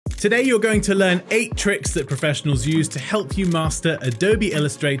Today you're going to learn 8 tricks that professionals use to help you master Adobe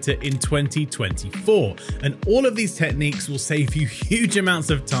Illustrator in 2024. And all of these techniques will save you huge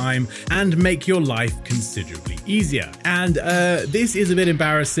amounts of time and make your life considerably easier. And this is a bit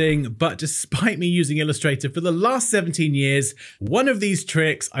embarrassing, but despite me using Illustrator for the last 17 years, one of these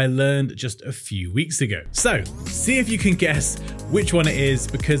tricks I learned just a few weeks ago. So see if you can guess which one it is,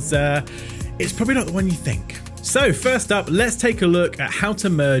 because it's probably not the one you think. So first up, let's take a look at how to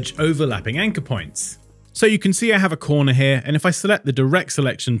merge overlapping anchor points. So you can see I have a corner here, and if I select the direct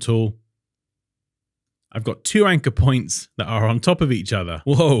selection tool, I've got 2 anchor points that are on top of each other.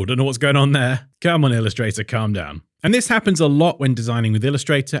 Whoa, don't know what's going on there. Come on, Illustrator, calm down. And this happens a lot when designing with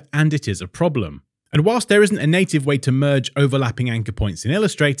Illustrator, and it is a problem. And whilst there isn't a native way to merge overlapping anchor points in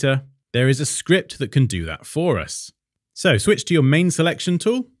Illustrator, there is a script that can do that for us. So switch to your main selection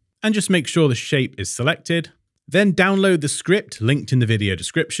tool, and just make sure the shape is selected. Then download the script linked in the video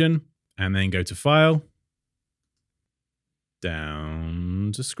description, and then go to File,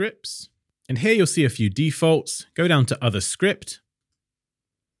 down to Scripts. And here you'll see a few defaults. Go down to Other Script,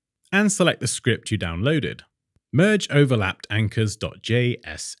 and select the script you downloaded. Merge overlapped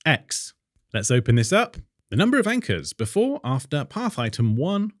anchors.jsx. Let's open this up. The number of anchors before, after, path item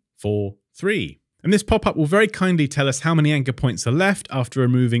 1, 4, 3. And this pop-up will very kindly tell us how many anchor points are left after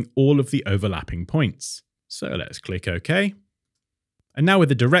removing all of the overlapping points. So let's click OK. And now with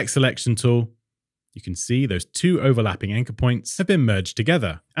the direct selection tool, you can see those 2 overlapping anchor points have been merged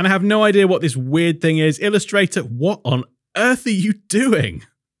together. And I have no idea what this weird thing is. Illustrator, what on earth are you doing?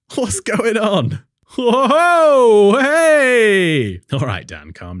 What's going on? Whoa, hey! All right,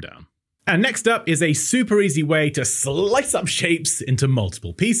 Dan, calm down. And next up is a super easy way to slice up shapes into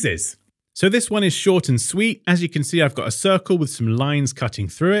multiple pieces. So this one is short and sweet. As you can see, I've got a circle with some lines cutting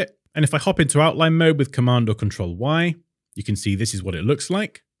through it. And if I hop into outline mode with Command or Control Y, you can see this is what it looks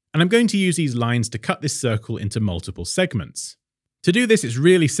like. And I'm going to use these lines to cut this circle into multiple segments. To do this, it's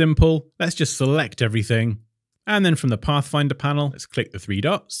really simple. Let's just select everything. And then from the Pathfinder panel, let's click the 3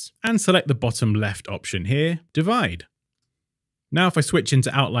 dots and select the bottom left option here, Divide. Now if I switch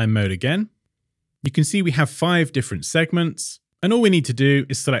into outline mode again, you can see we have 5 different segments. And all we need to do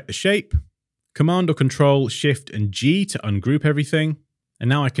is select the shape, Command or Control, Shift and G to ungroup everything. And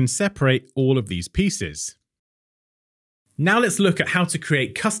now I can separate all of these pieces. Now let's look at how to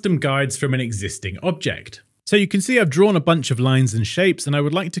create custom guides from an existing object. So you can see I've drawn a bunch of lines and shapes, and I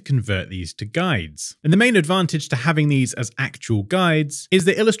would like to convert these to guides. And the main advantage to having these as actual guides is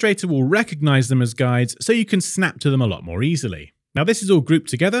that Illustrator will recognize them as guides, so you can snap to them a lot more easily. Now this is all grouped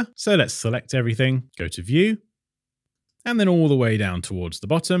together, so let's select everything, go to View, and then all the way down towards the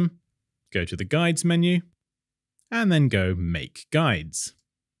bottom, go to the Guides menu, and then go Make Guides.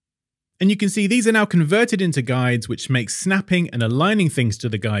 And you can see these are now converted into guides, which makes snapping and aligning things to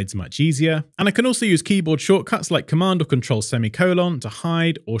the guides much easier. And I can also use keyboard shortcuts like Command or Control semicolon to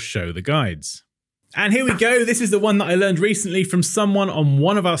hide or show the guides. And here we go. This is the one that I learned recently from someone on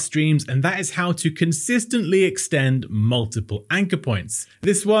one of our streams, and that is how to consistently extend multiple anchor points.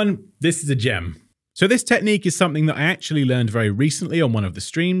 This is a gem. So this technique is something that I actually learned very recently on one of the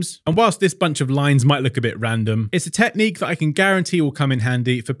streams. And whilst this bunch of lines might look a bit random, it's a technique that I can guarantee will come in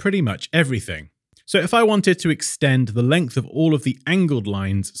handy for pretty much everything. So if I wanted to extend the length of all of the angled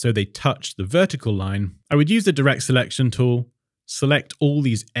lines so they touch the vertical line, I would use the direct selection tool, select all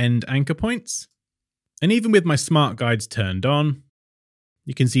these end anchor points. And even with my smart guides turned on,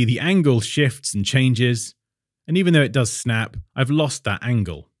 you can see the angle shifts and changes. And even though it does snap, I've lost that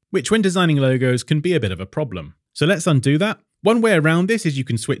angle, which when designing logos can be a bit of a problem. So let's undo that. One way around this is you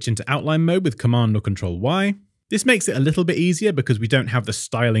can switch into outline mode with Command or Control Y. This makes it a little bit easier because we don't have the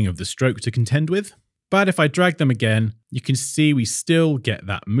styling of the stroke to contend with. But if I drag them again, you can see we still get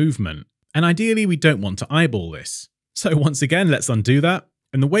that movement. And ideally we don't want to eyeball this. So once again, let's undo that.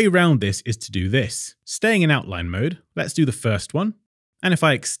 And the way around this is to do this. Staying in outline mode, let's do the first one. And if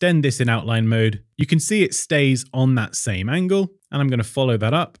I extend this in outline mode, you can see it stays on that same angle, and I'm going to follow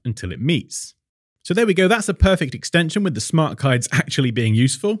that up until it meets. So there we go, that's a perfect extension with the smart guides actually being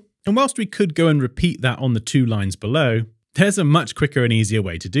useful. And whilst we could go and repeat that on the 2 lines below, there's a much quicker and easier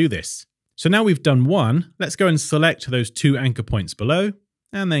way to do this. So now we've done one, let's go and select those 2 anchor points below,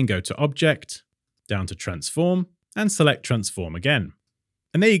 and then go to Object, down to Transform, and select Transform again.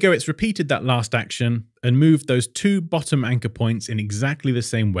 And there you go, it's repeated that last action and moved those 2 bottom anchor points in exactly the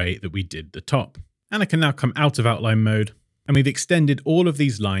same way that we did the top. And I can now come out of outline mode, and we've extended all of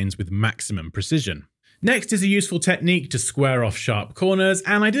these lines with maximum precision. Next is a useful technique to square off sharp corners,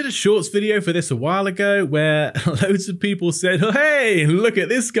 and I did a shorts video for this a while ago where loads of people said, oh, hey, look at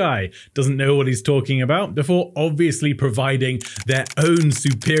this guy, doesn't know what he's talking about, before obviously providing their own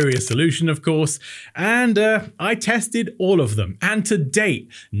superior solution, of course, and I tested all of them, and to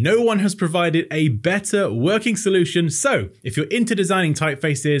date, no one has provided a better working solution. So if you're into designing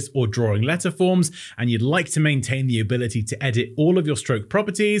typefaces or drawing letter forms, and you'd like to maintain the ability to edit all of your stroke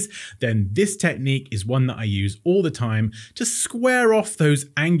properties, then this technique is one that I use all the time to square off those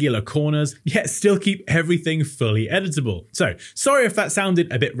angular corners, yet still keep everything fully editable. So, sorry if that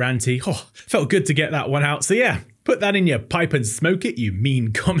sounded a bit ranty. Oh, felt good to get that one out. So yeah, put that in your pipe and smoke it, you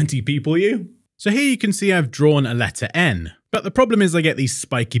mean commenty people, you. So here you can see I've drawn a letter N. But the problem is I get these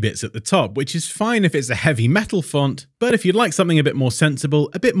spiky bits at the top, which is fine if it's a heavy metal font, but if you'd like something a bit more sensible,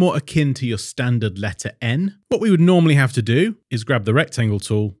 a bit more akin to your standard letter N, what we would normally have to do is grab the rectangle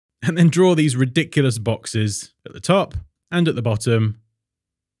tool and then draw these ridiculous boxes at the top and at the bottom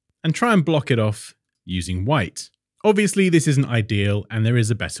and try and block it off using white. Obviously, this isn't ideal and there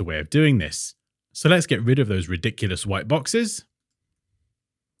is a better way of doing this. So let's get rid of those ridiculous white boxes.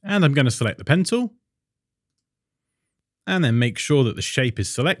 And I'm going to select the pen tool and then make sure that the shape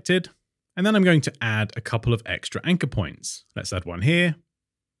is selected. And then I'm going to add a couple of extra anchor points. Let's add one here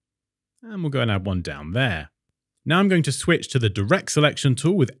and we'll go and add one down there. Now I'm going to switch to the direct selection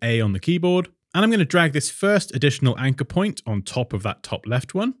tool with A on the keyboard, and I'm going to drag this first additional anchor point on top of that top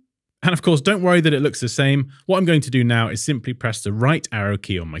left one. And of course, don't worry that it looks the same. What I'm going to do now is simply press the right arrow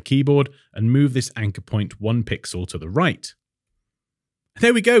key on my keyboard and move this anchor point 1 pixel to the right.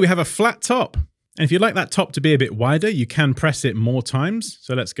 There we go, we have a flat top. And if you'd like that top to be a bit wider, you can press it more times.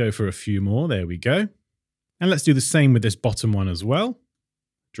 So let's go for a few more, there we go. And let's do the same with this bottom one as well.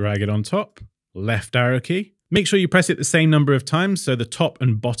 Drag it on top, left arrow key. Make sure you press it the same number of times so the top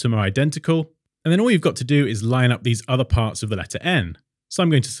and bottom are identical. And then all you've got to do is line up these other parts of the letter N. So I'm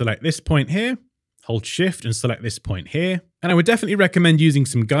going to select this point here, hold Shift and select this point here. And I would definitely recommend using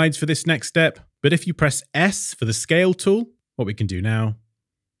some guides for this next step. But if you press S for the scale tool, what we can do now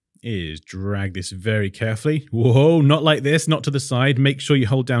is drag this very carefully. Whoa, not like this, not to the side. Make sure you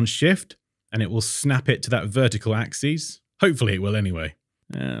hold down Shift and it will snap it to that vertical axis. Hopefully it will anyway.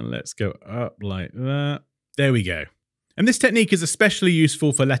 And let's go up like that. There we go. And this technique is especially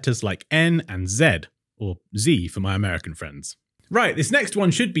useful for letters like N and Z, or Z for my American friends. Right, this next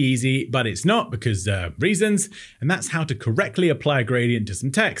one should be easy, but it's not because reasons, and that's how to correctly apply a gradient to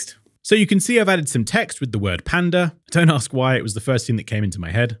some text. So you can see I've added some text with the word panda. Don't ask why, it was the first thing that came into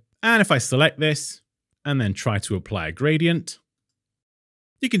my head. And if I select this and then try to apply a gradient,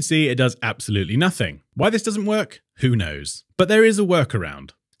 you can see it does absolutely nothing. Why this doesn't work? Who knows? But there is a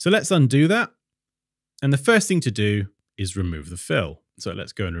workaround. So let's undo that. And the first thing to do is remove the fill. So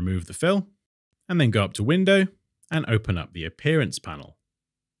let's go and remove the fill and then go up to Window and open up the Appearance panel.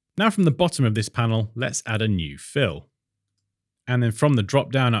 Now from the bottom of this panel, let's add a new fill. And then from the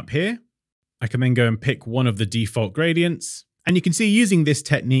drop down up here, I can then go and pick one of the default gradients. And you can see using this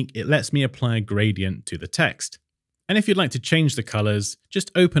technique, it lets me apply a gradient to the text. And if you'd like to change the colors, just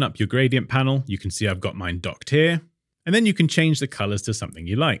open up your gradient panel. You can see I've got mine docked here. And then you can change the colors to something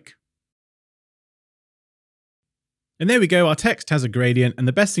you like. And there we go, our text has a gradient, and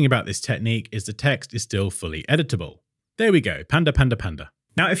the best thing about this technique is the text is still fully editable. There we go, panda, panda, panda.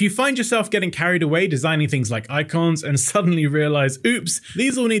 Now, if you find yourself getting carried away designing things like icons and suddenly realize, oops,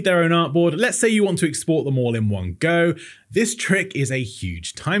 these all need their own artboard, let's say you want to export them all in one go, this trick is a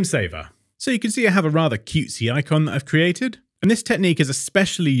huge time saver. So you can see I have a rather cutesy icon that I've created, and this technique is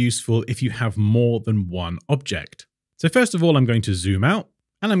especially useful if you have more than one object. So first of all, I'm going to zoom out,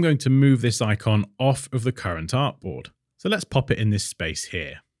 and I'm going to move this icon off of the current artboard. So let's pop it in this space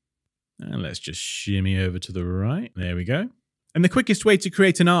here. And let's just shimmy over to the right. There we go. And the quickest way to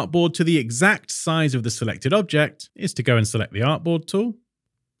create an artboard to the exact size of the selected object is to go and select the artboard tool.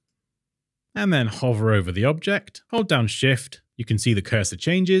 And then hover over the object, hold down Shift, you can see the cursor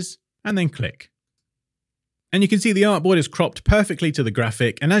changes, and then click. And you can see the artboard is cropped perfectly to the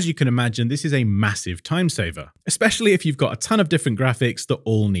graphic, and as you can imagine, this is a massive time saver, especially if you've got a ton of different graphics that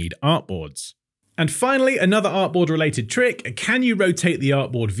all need artboards. And finally, another artboard related trick, can you rotate the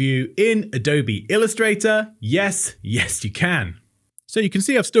artboard view in Adobe Illustrator? Yes, yes you can. So you can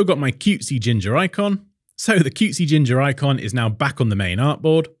see I've still got my cutesy ginger icon. So the cutesy ginger icon is now back on the main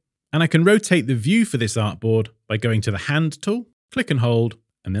artboard, and I can rotate the view for this artboard by going to the hand tool, click and hold,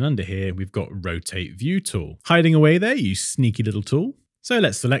 and then under here, we've got Rotate View tool. Hiding away there, you sneaky little tool. So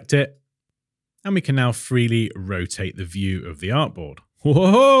let's select it. And we can now freely rotate the view of the artboard.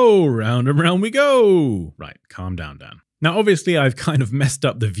 Whoa, round and round we go. Right, calm down, Dan. Now, obviously, I've kind of messed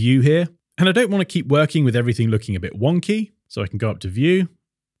up the view here. And I don't want to keep working with everything looking a bit wonky, so I can go up to View,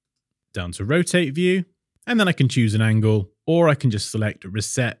 down to Rotate View, and then I can choose an angle, or I can just select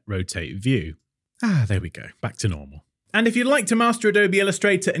Reset Rotate View. There we go, back to normal. And if you'd like to master Adobe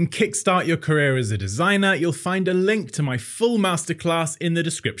Illustrator and kickstart your career as a designer, you'll find a link to my full masterclass in the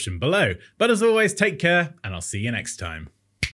description below. But as always, take care, and I'll see you next time.